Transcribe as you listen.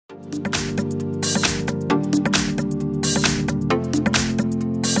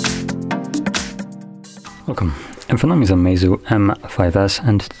Welcome, in front of me is a MEIZU M5S,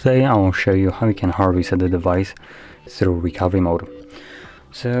 and today I will show you how you can hard reset the device through recovery mode.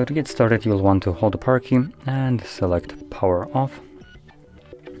 So to get started, you'll want to hold the power key and select power off.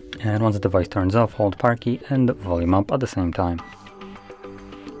 And once the device turns off, hold power key and volume up at the same time.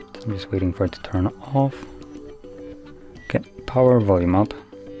 So I'm just waiting for it to turn off. Okay, power, volume up.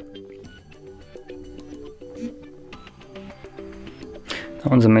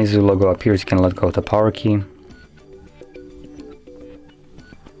 Once the MEIZU logo appears, you can let go of the power key.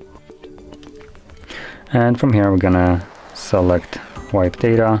 And from here, we're gonna select wipe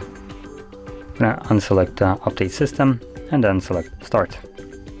data. We're gonna unselect update system and then select start.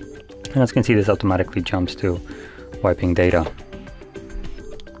 And as you can see, this automatically jumps to wiping data.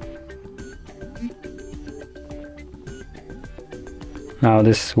 Now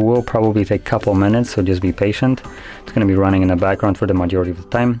this will probably take a couple minutes, so just be patient. It's going to be running in the background for the majority of the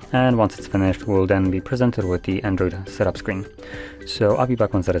time, and once it's finished, we'll then be presented with the Android setup screen. So I'll be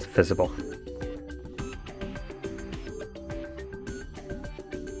back once that is visible.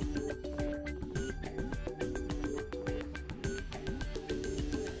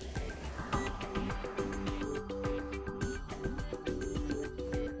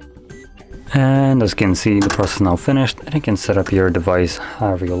 And as you can see, the process is now finished, and you can set up your device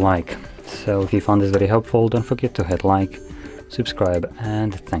however you like. So if you found this very helpful, don't forget to hit like, subscribe,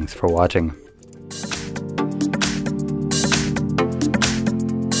 and thanks for watching.